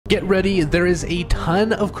Get ready, there is a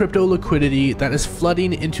ton of crypto liquidity that is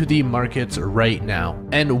flooding into the markets right now.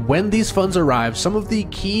 And when these funds arrive, some of the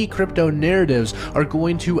key crypto narratives are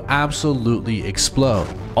going to absolutely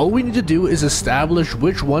explode. All we need to do is establish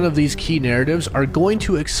which one of these key narratives are going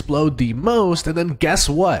to explode the most, and then guess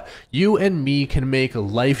what? You and me can make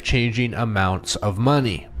life-changing amounts of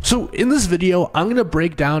money. So in this video, I'm going to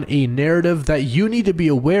break down a narrative that you need to be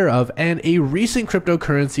aware of and a recent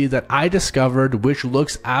cryptocurrency that I discovered which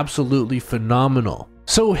looks absolutely phenomenal.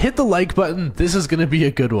 So hit the like button, this is going to be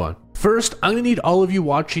a good one. First, I'm going to need all of you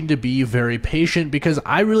watching to be very patient because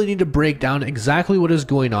I really need to break down exactly what is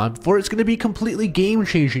going on, for it's going to be completely game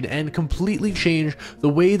changing and completely change the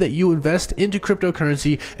way that you invest into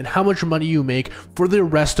cryptocurrency and how much money you make for the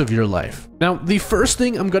rest of your life. Now, the first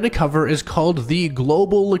thing I'm going to cover is called the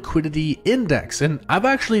Global Liquidity Index, and I've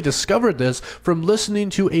actually discovered this from listening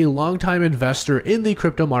to a longtime investor in the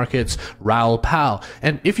crypto markets, Raoul Pal.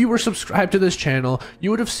 And if you were subscribed to this channel, you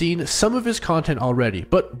would have seen some of his content already,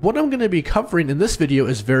 but what I'm going to be covering in this video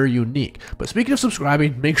is very unique. But speaking of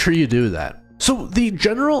subscribing, make sure you do that. So the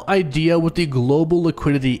general idea with the Global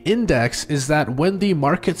Liquidity Index is that when the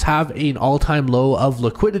markets have an all-time low of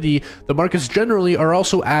liquidity, the markets generally are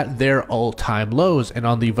also at their all-time lows. And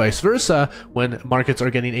on the vice versa, when markets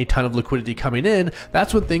are getting a ton of liquidity coming in,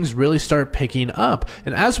 that's when things really start picking up.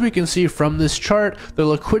 And as we can see from this chart, the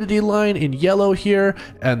liquidity line in yellow here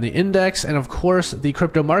and the index, and of course the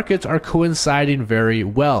crypto markets are coinciding very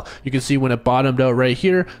well. You can see when it bottomed out right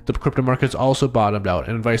here, the crypto markets also bottomed out,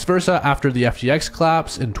 and vice versa. After the FTX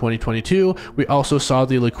collapse in 2022, we also saw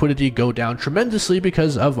the liquidity go down tremendously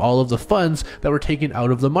because of all of the funds that were taken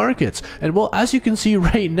out of the markets. And well, as you can see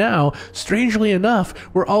right now, strangely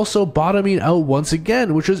enough, we're also bottoming out once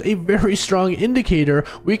again, which is a very strong indicator.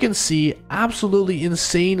 We can see absolutely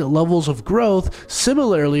insane levels of growth,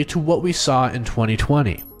 similarly to what we saw in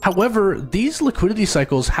 2020. However, these liquidity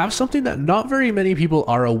cycles have something that not very many people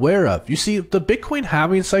are aware of. You see, the Bitcoin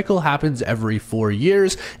halving cycle happens every 4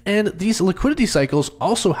 years, and these liquidity cycles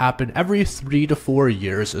also happen every 3 to 4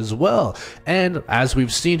 years as well. And as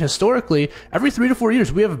we've seen historically, every 3 to 4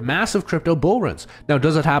 years, we have massive crypto bull runs. Now,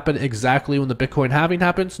 does it happen exactly when the Bitcoin halving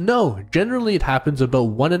happens? No, generally it happens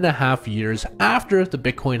about 1.5 years after the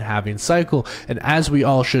Bitcoin halving cycle. And as we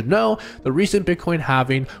all should know, the recent Bitcoin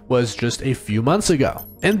halving was just a few months ago.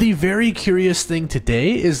 And the very curious thing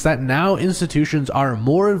today is that now institutions are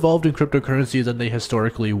more involved in cryptocurrency than they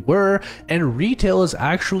historically were, and retail is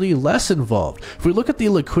actually less involved. If we look at the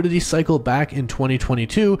liquidity cycle back in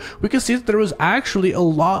 2022, we can see that there was actually a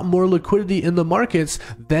lot more liquidity in the markets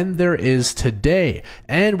than there is today.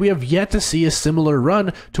 And we have yet to see a similar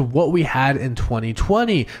run to what we had in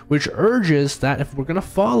 2020, which urges that if we're going to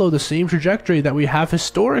follow the same trajectory that we have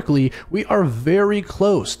historically, we are very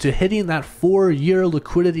close to hitting that 4-year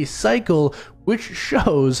liquidity cycle, which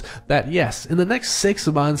shows that yes, in the next 6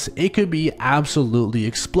 months, it could be absolutely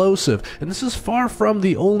explosive. And this is far from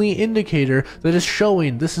the only indicator that is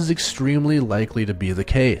showing this is extremely likely to be the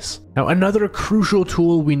case. Now, another crucial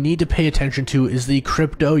tool we need to pay attention to is the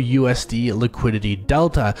crypto USD liquidity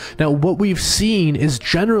delta. Now, what we've seen is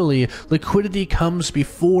generally liquidity comes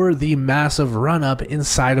before the massive run up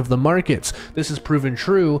inside of the markets. This is proven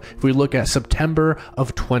true if we look at September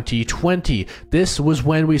of 2020. This was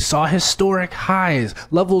when we saw historic highs,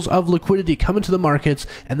 levels of liquidity come into the markets,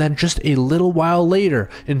 and then just a little while later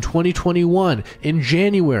in 2021, in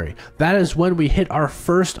January, that is when we hit our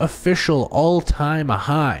first official all-time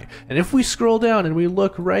high. And if we scroll down and we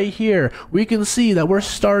look right here, we can see that we're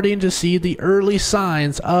starting to see the early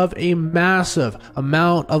signs of a massive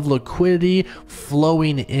amount of liquidity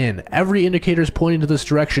flowing in. Every indicator is pointing to this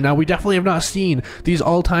direction. Now, we definitely have not seen these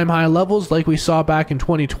all-time high levels like we saw back in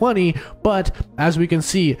 2020, but as we can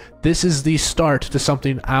see, this is the start to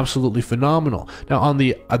something absolutely phenomenal. Now, on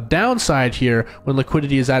the downside here, when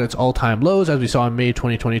liquidity is at its all-time lows, as we saw in May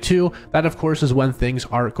 2022, that of course is when things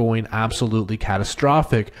are going absolutely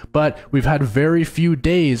catastrophic. But we've had very few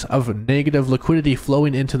days of negative liquidity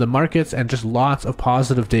flowing into the markets and just lots of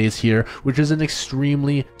positive days here, which is an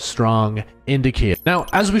extremely strong indicator. Now,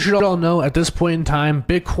 as we should all know, at this point in time,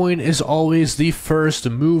 Bitcoin is always the first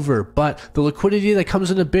mover, but the liquidity that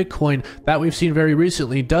comes into Bitcoin that we've seen very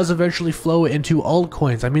recently does eventually flow into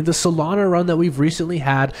altcoins. I mean, the Solana run that we've recently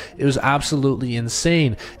had, it was absolutely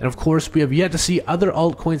insane. And of course, we have yet to see other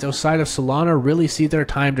altcoins outside of Solana really see their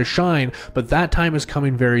time to shine, but that time is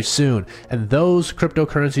coming very soon. And those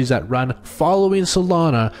cryptocurrencies that run following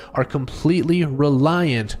Solana are completely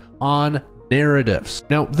reliant on narratives.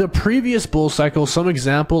 Now, the previous bull cycle, some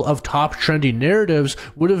example of top trending narratives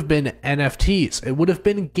would have been NFTs. It would have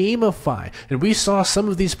been GameFi. And we saw some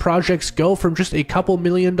of these projects go from just a couple $1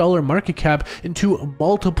 million market cap into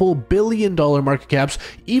multiple $1 billion market caps,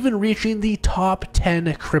 even reaching the top 10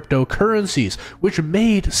 cryptocurrencies, which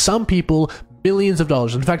made some people millions of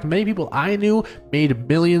dollars. In fact, many people I knew made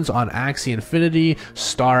millions on Axie Infinity,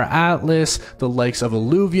 Star Atlas, the likes of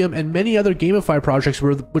Illuvium, and many other GameFi projects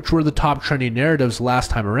which were the top trending narratives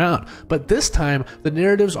last time around. But this time, the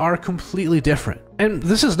narratives are completely different. And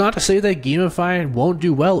this is not to say that GameFi won't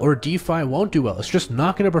do well or DeFi won't do well. It's just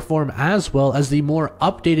not going to perform as well as the more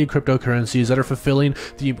updated cryptocurrencies that are fulfilling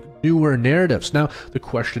the newer narratives. Now, the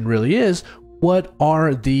question really is, what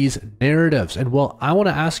are these narratives? And well, I want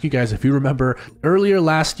to ask you guys, if you remember earlier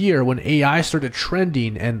last year when AI started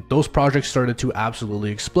trending and those projects started to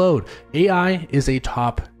absolutely explode, AI is a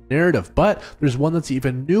top narrative, but there's one that's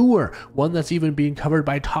even newer, one that's even being covered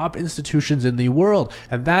by top institutions in the world,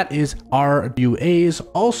 and that is RWAs,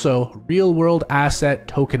 also real world asset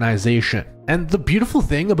tokenization. And the beautiful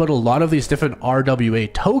thing about a lot of these different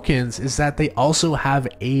RWA tokens is that they also have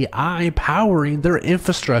AI powering their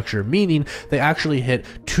infrastructure, meaning they actually hit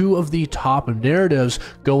two of the top narratives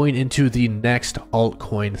going into the next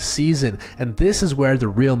altcoin season. And this is where the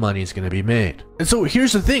real money is going to be made. And so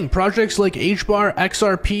here's the thing, projects like HBAR,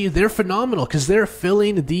 XRP, they're phenomenal because they're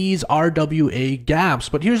filling these RWA gaps.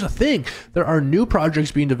 But here's the thing, there are new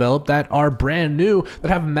projects being developed that are brand new that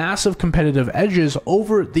have massive competitive edges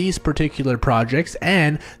over these particular projects,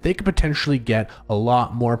 and they could potentially get a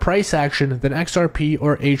lot more price action than XRP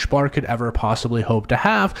or HBAR could ever possibly hope to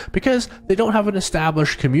have because they don't have an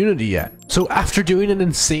established community yet. So after doing an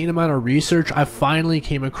insane amount of research, I finally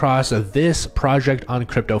came across this project on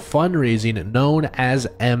crypto fundraising known as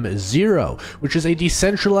M0, which is a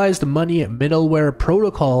decentralized money middleware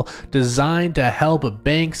protocol designed to help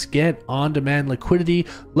banks get on-demand liquidity,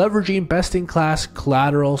 leveraging best-in-class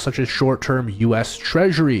collateral such as short-term US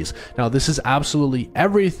treasuries. Now, this is absolutely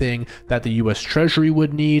everything that the US Treasury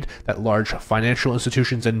would need, that large financial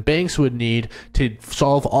institutions and banks would need to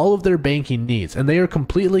solve all of their banking needs. And they are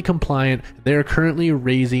completely compliant. They are currently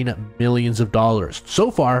raising millions of dollars. So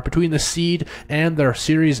far, between the seed and their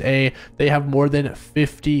Series A, they have more than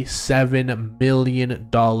 $57 million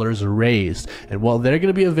raised. And while they're going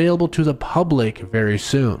to be available to the public very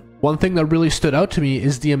soon. One thing that really stood out to me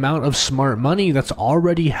is the amount of smart money that's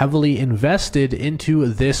already heavily invested into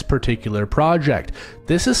this particular project.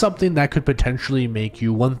 This is something that could potentially make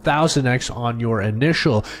you 1000x on your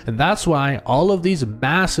initial, and that's why all of these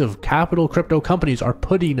massive capital crypto companies are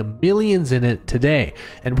putting millions in it today.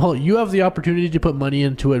 And well, you have the opportunity to put money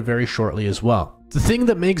into it very shortly as well. The thing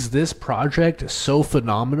that makes this project so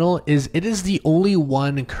phenomenal is it is the only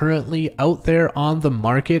one currently out there on the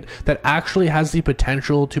market that actually has the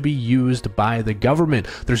potential to be used by the government.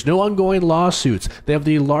 There's no ongoing lawsuits. They have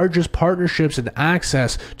the largest partnerships and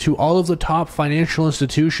access to all of the top financial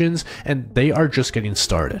institutions, and they are just getting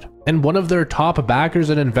started. And one of their top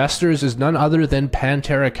backers and investors is none other than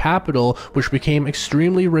Pantera Capital, which became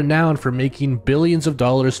extremely renowned for making billions of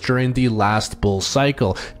dollars during the last bull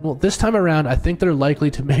cycle. Well, this time around, I think they're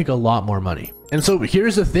likely to make a lot more money. And so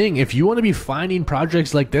here's the thing, if you want to be finding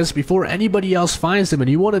projects like this before anybody else finds them, and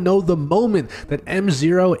you want to know the moment that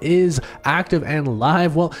M0 is active and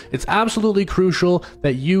live, well, it's absolutely crucial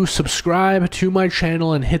that you subscribe to my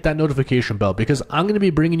channel and hit that notification bell, because I'm going to be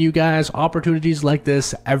bringing you guys opportunities like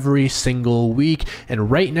this every single week. And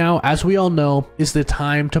right now, as we all know, is the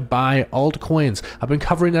time to buy altcoins. I've been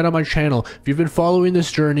covering that on my channel. If you've been following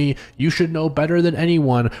this journey, you should know better than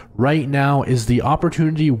anyone. Right now is the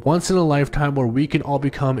opportunity once in a lifetime where we can all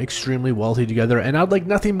become extremely wealthy together, and I'd like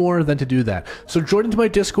nothing more than to do that. So join into my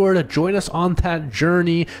Discord, join us on that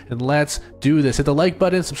journey, and let's do this. Hit the like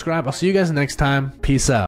button, subscribe. I'll see you guys next time. Peace out.